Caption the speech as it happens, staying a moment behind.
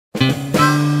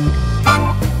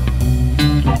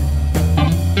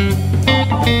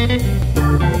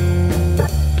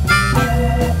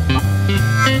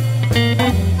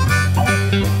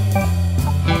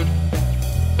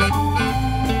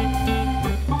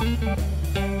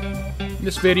In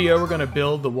this video we're going to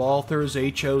build the Walthers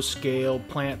HO Scale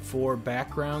Plant 4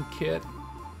 background kit.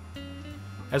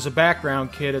 As a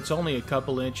background kit, it's only a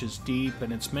couple inches deep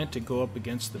and it's meant to go up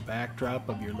against the backdrop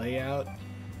of your layout.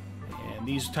 And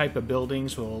these type of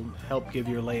buildings will help give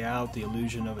your layout the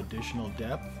illusion of additional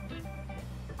depth.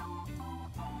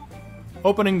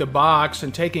 Opening the box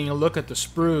and taking a look at the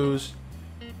sprues,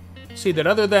 see that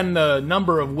other than the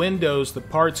number of windows, the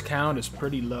parts count is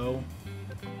pretty low.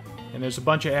 And there's a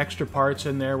bunch of extra parts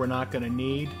in there we're not going to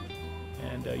need.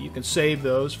 And you can save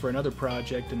those for another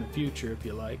project in the future if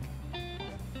you like.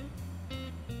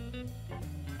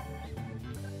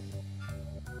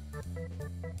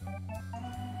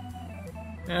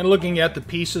 And looking at the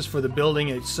pieces for the building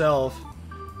itself,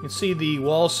 you can see the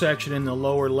wall section in the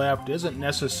lower left isn't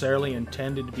necessarily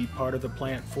intended to be part of the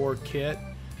Plant 4 kit.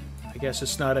 I guess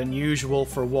it's not unusual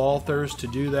for Walthers to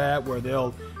do that, where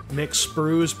they'll mix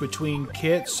sprues between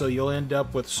kits, so you'll end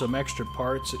up with some extra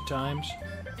parts at times.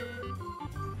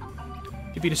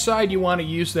 If you decide you want to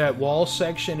use that wall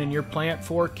section in your Plant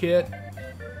 4 kit,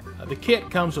 the kit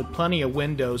comes with plenty of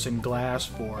windows and glass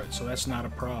for it, so that's not a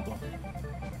problem.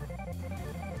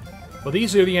 Well,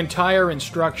 these are the entire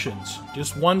instructions,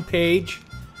 just one page,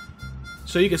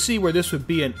 so you can see where this would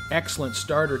be an excellent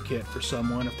starter kit for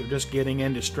someone if they're just getting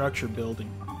into structure building.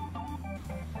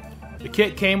 The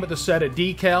kit came with a set of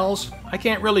decals. I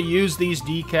can't really use these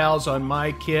decals on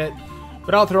my kit,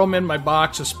 but I'll throw them in my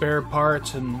box of spare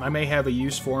parts and I may have a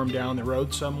use for them down the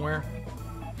road somewhere.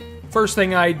 First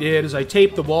thing I did is I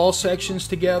taped the wall sections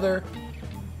together,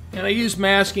 and I used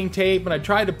masking tape and I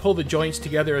tried to pull the joints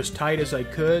together as tight as I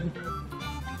could.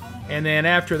 And then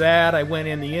after that I went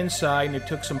in the inside and I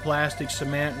took some plastic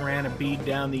cement and ran a bead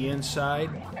down the inside.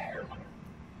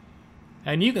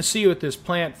 And you can see with this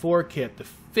Plant 4 kit, the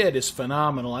fit is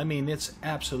phenomenal. I mean, it's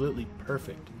absolutely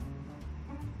perfect.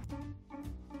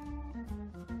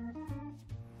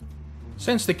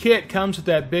 Since the kit comes with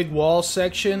that big wall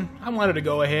section, I wanted to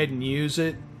go ahead and use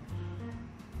it.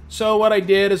 So what I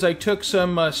did is I took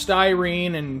some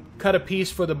styrene and cut a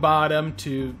piece for the bottom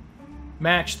to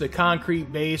match the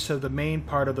concrete base of the main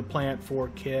part of the Plant 4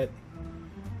 kit.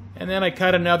 And then I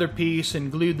cut another piece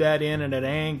and glued that in at an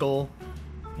angle,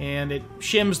 and it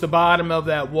shims the bottom of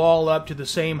that wall up to the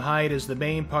same height as the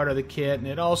main part of the kit, and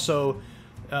it also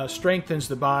strengthens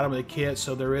the bottom of the kit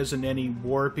so there isn't any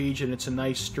warpage and it's a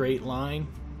nice straight line.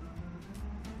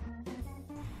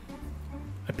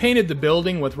 I painted the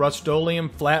building with Rust-Oleum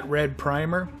flat red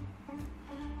primer.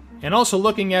 And also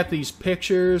looking at these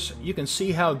pictures, you can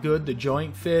see how good the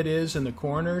joint fit is in the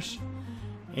corners.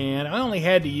 And I only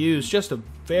had to use just a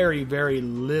very, very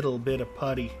little bit of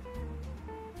putty.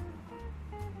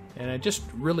 And just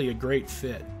really a great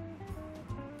fit.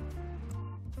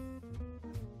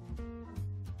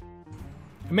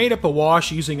 I made up a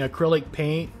wash using acrylic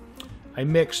paint. I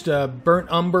mixed burnt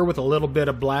umber with a little bit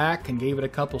of black and gave it a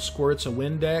couple squirts of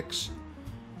Windex.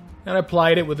 And I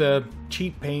applied it with a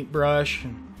cheap paintbrush.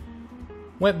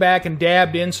 Went back and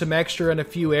dabbed in some extra in a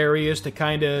few areas to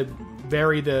kind of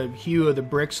vary the hue of the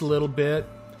bricks a little bit.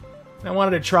 I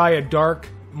wanted to try a dark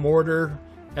mortar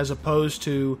as opposed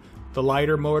to the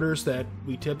lighter mortars that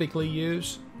we typically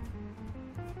use.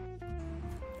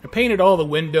 I painted all the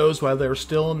windows while they were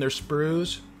still in their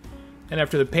sprues, and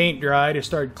after the paint dried I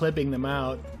started clipping them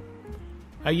out.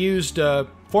 I used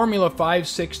Formula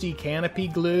 560 canopy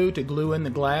glue to glue in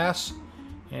the glass.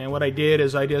 And what I did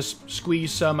is I just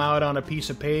squeezed some out on a piece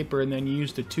of paper and then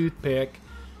used a toothpick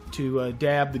to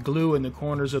dab the glue in the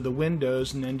corners of the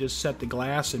windows and then just set the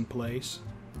glass in place.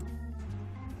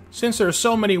 Since there are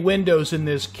so many windows in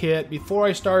this kit, before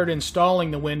I started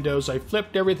installing the windows, I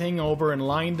flipped everything over and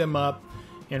lined them up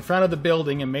in front of the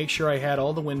building and made sure I had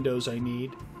all the windows I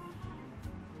need.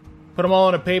 Put them all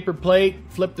on a paper plate,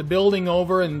 flipped the building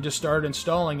over, and just started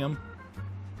installing them.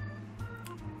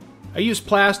 I used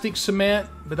plastic cement,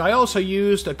 but I also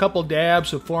used a couple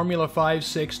dabs of Formula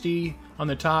 560 on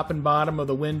the top and bottom of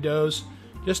the windows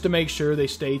just to make sure they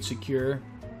stayed secure.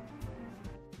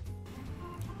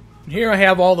 And here I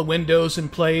have all the windows in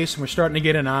place, and we're starting to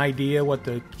get an idea what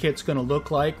the kit's going to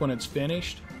look like when it's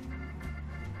finished.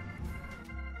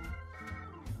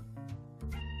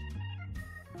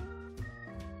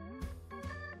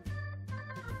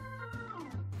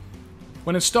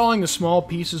 When installing the small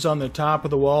pieces on the top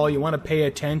of the wall, you want to pay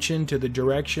attention to the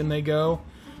direction they go.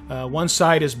 One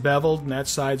side is beveled and that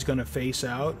side's going to face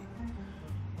out.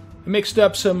 I mixed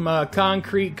up some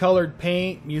concrete colored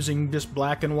paint using just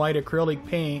black and white acrylic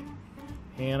paint,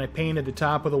 and I painted the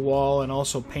top of the wall and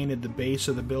also painted the base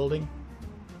of the building.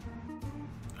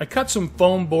 I cut some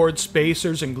foam board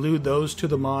spacers and glued those to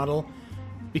the model.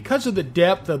 Because of the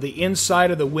depth of the inside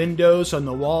of the windows on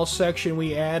the wall section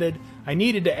we added, I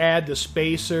needed to add the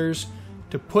spacers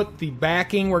to put the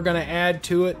backing we're going to add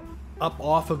to it up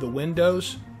off of the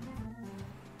windows.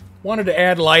 Wanted to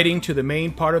add lighting to the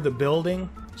main part of the building,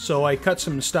 so I cut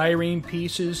some styrene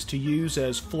pieces to use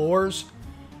as floors,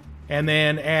 and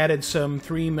then added some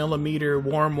 3mm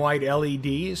warm white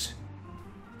LEDs.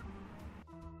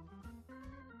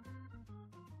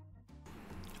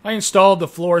 I installed the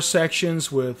floor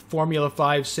sections with Formula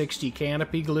 560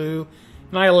 canopy glue,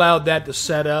 and I allowed that to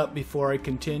set up before I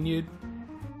continued.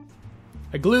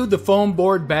 I glued the foam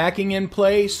board backing in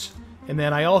place, and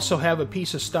then I also have a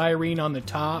piece of styrene on the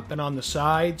top and on the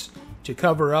sides to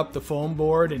cover up the foam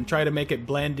board and try to make it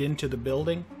blend into the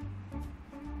building.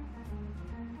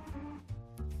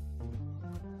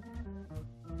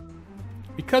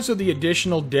 Because of the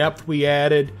additional depth we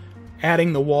added,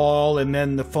 adding the wall and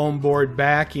then the foam board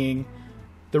backing,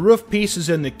 the roof pieces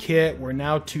in the kit were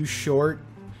now too short,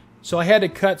 so I had to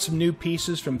cut some new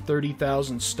pieces from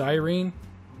 30,000 styrene.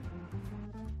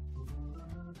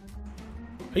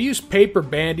 I used paper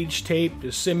bandage tape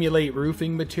to simulate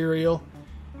roofing material,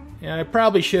 and I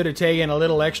probably should have taken a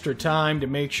little extra time to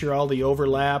make sure all the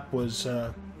overlap was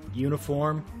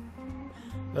uniform,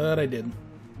 but I didn't.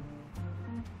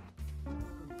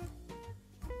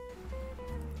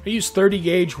 I used 30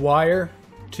 gauge wire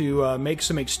to make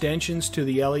some extensions to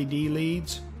the LED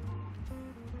leads.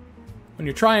 When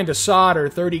you're trying to solder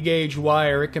 30 gauge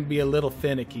wire, it can be a little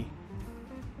finicky.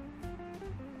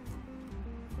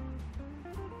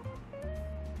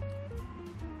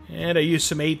 And I used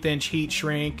some 1/8 inch heat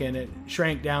shrink, and it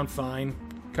shrank down fine,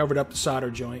 covered up the solder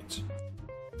joints.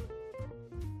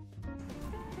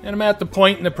 And I'm at the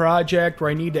point in the project where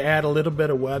I need to add a little bit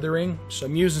of weathering, so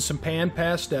I'm using some pan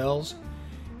pastels.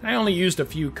 I only used a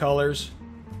few colors.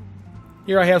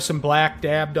 Here I have some black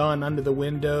dabbed on under the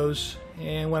windows,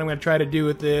 and what I'm going to try to do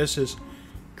with this is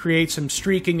create some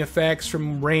streaking effects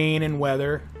from rain and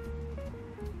weather.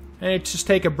 And I just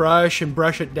take a brush and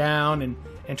brush it down and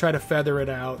try to feather it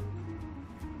out.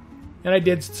 And I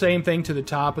did the same thing to the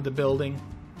top of the building.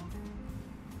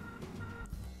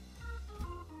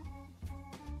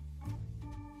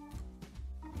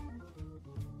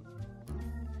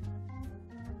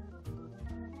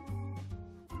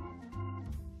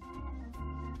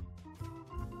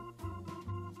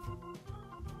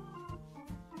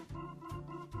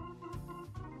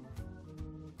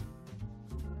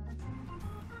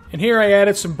 And here I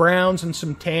added some browns and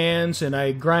some tans, and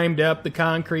I grimed up the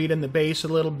concrete in the base a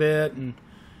little bit, and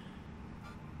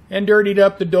dirtied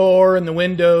up the door and the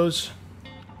windows.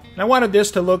 And I wanted this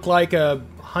to look like a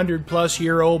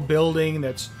 100-plus-year-old building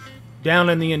that's down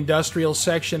in the industrial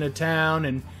section of town,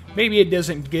 and maybe it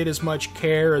doesn't get as much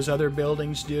care as other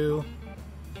buildings do.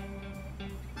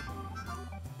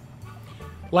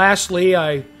 Lastly,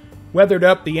 I weathered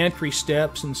up the entry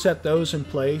steps and set those in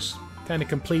place. Kind of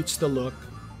completes the look.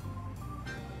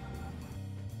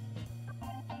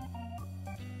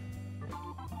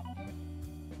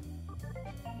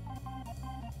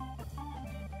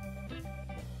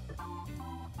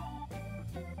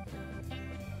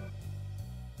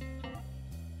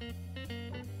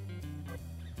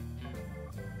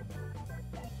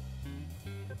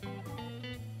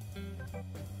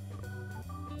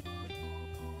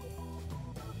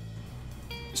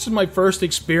 This is my first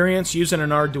experience using an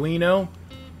Arduino.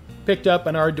 Picked up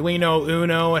an Arduino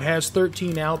Uno. It has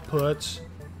 13 outputs.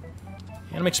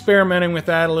 And I'm experimenting with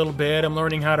that a little bit. I'm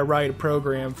learning how to write a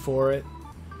program for it.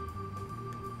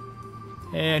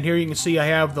 And here you can see I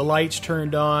have the lights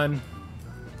turned on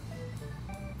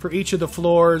for each of the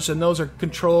floors, and those are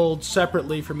controlled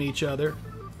separately from each other.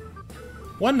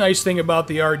 One nice thing about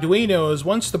the Arduino is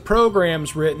once the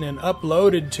program's written and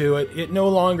uploaded to it, it no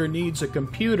longer needs a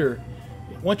computer.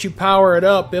 Once you power it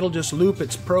up, it'll just loop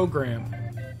its program.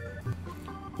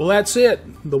 Well, that's it.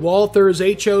 The Walthers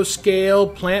HO Scale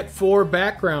Plant 4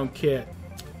 Background Kit.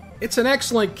 It's an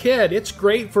excellent kit. It's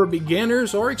great for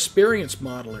beginners or experienced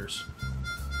modelers.